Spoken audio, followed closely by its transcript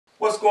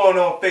What's going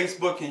on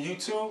Facebook and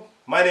YouTube?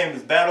 My name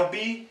is Battle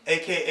B,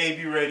 aka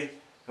B Ready,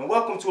 and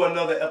welcome to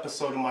another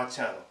episode of my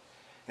channel.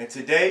 And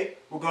today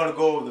we're going to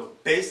go over the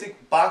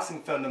basic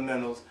boxing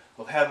fundamentals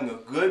of having a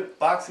good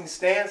boxing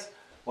stance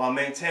while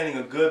maintaining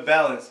a good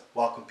balance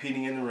while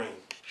competing in the ring.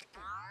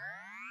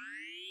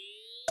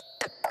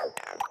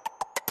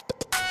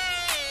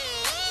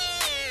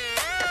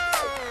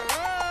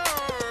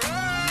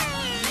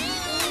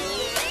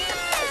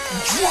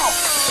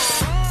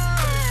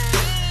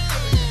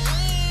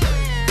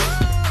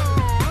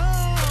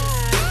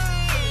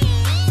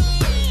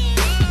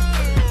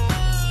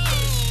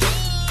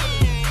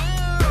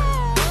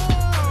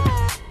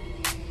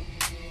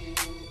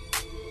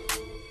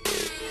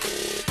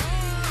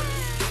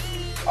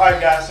 Alright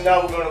guys, so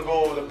now we're going to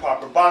go over the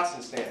proper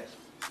boxing stance.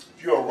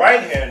 If you're a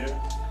right-hander,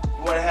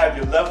 you want to have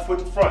your left foot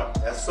in front.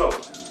 That's so.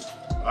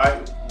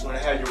 Alright, you want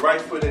to have your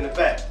right foot in the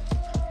back.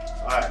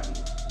 Alright,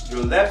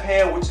 your left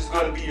hand, which is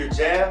going to be your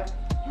jab,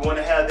 you want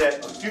to have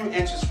that a few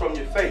inches from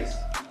your face.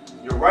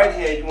 Your right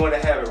hand, you want to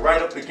have it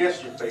right up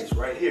against your face,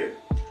 right here.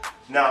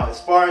 Now, as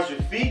far as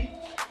your feet,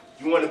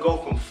 you want to go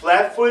from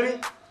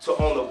flat-footed to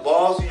on the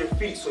balls of your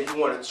feet. So you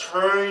want to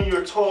turn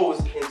your toes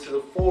into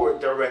the forward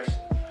direction.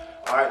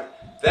 Alright.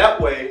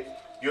 That way,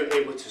 you're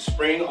able to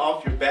spring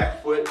off your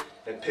back foot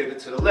and pivot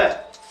to the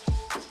left.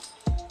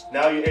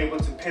 Now you're able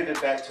to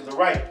pivot back to the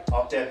right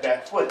off that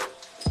back foot.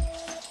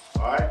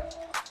 All right.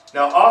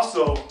 Now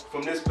also,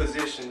 from this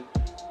position,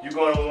 you're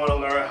going to want to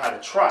learn how to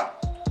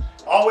trot.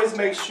 Always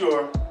make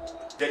sure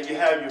that you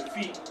have your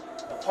feet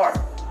apart.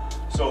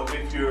 So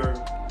if you're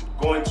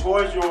going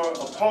towards your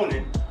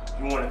opponent,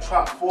 you want to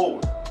trot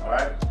forward, all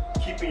right?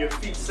 Keeping your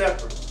feet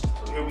separate.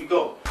 So here we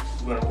go.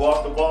 We're going to go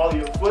off the ball of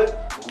your foot,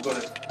 and we're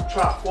going to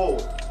trot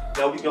forward.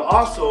 Now we can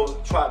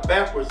also trot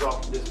backwards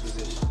off of this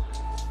position,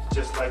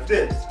 just like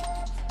this.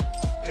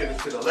 Pivot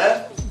to the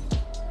left,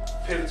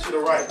 pivot to the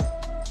right.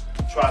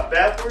 Trot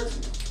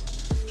backwards,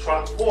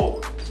 trot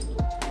forward.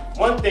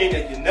 One thing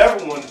that you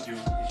never want to do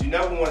is you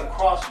never want to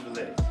cross your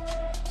legs.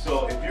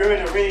 So if you're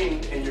in the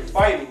ring and you're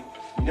fighting,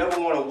 you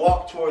never want to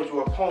walk towards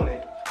your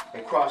opponent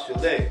and cross your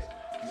legs.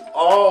 You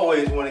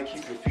always want to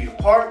keep your feet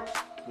apart.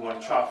 You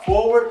want to trot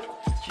forward,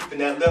 keeping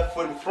that left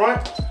foot in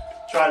front,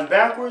 trotting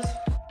backwards.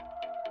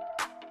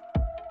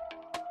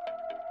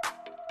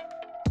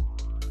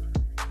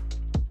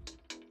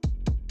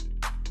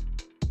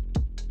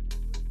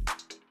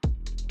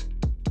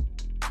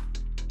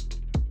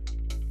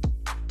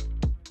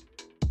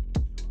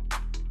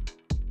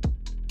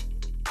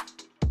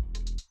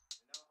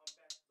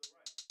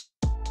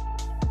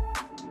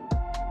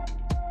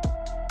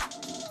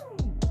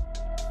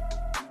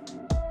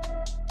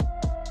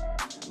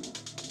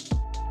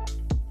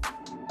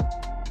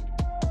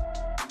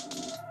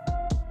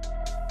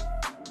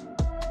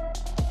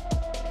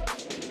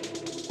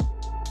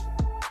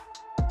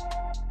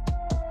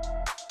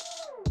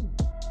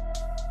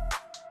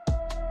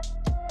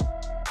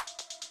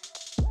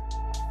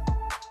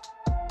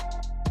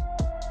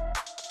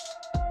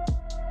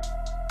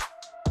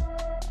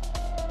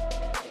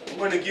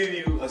 I'm going to give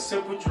you a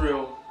simple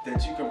drill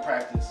that you can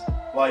practice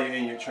while you're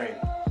in your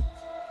training.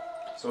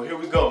 So here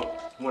we go.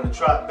 You want to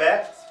trot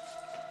back,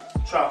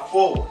 trot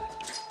forward,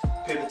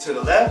 pivot to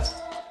the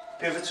left,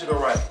 pivot to the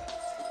right.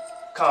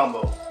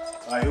 Combo. All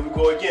right, here we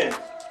go again.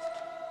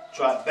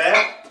 Trot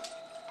back,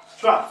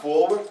 trot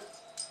forward,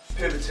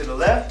 pivot to the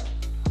left,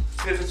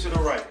 pivot to the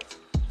right.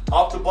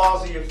 Off the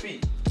balls of your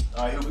feet.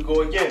 All right, here we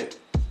go again.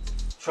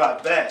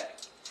 Trot back,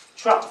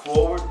 trot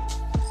forward,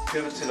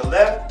 pivot to the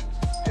left,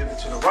 pivot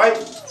to the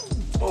right.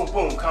 Boom,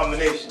 boom,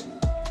 combination.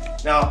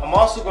 Now, I'm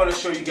also going to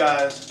show you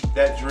guys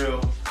that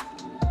drill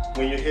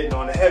when you're hitting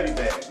on the heavy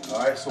bag. All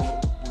right, so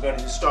we're going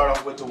to just start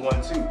off with the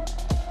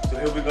 1-2. So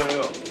here we're going to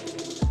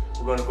go.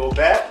 We're going to go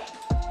back,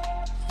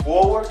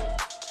 forward,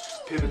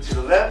 pivot to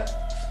the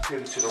left,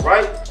 pivot to the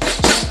right.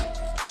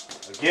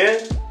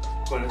 Again,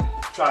 we're going to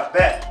trot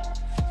back,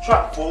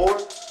 trot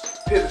forward,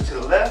 pivot to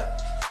the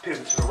left,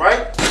 pivot to the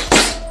right.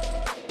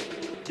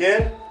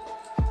 Again,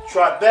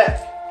 trot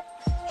back,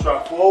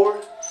 trot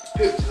forward,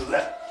 pivot to the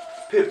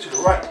left, pivot to the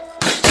right.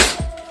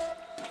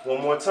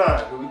 One more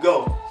time, here we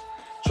go.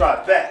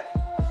 Trot back,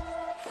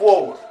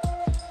 forward,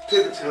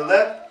 pivot to the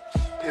left,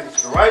 pivot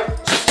to the right.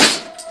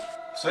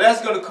 So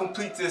that's going to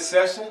complete this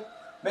session.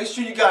 Make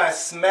sure you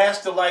guys smash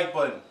the like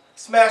button,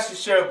 smash the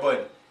share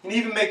button, and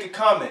even make a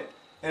comment.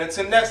 And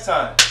until next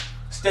time,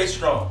 stay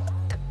strong.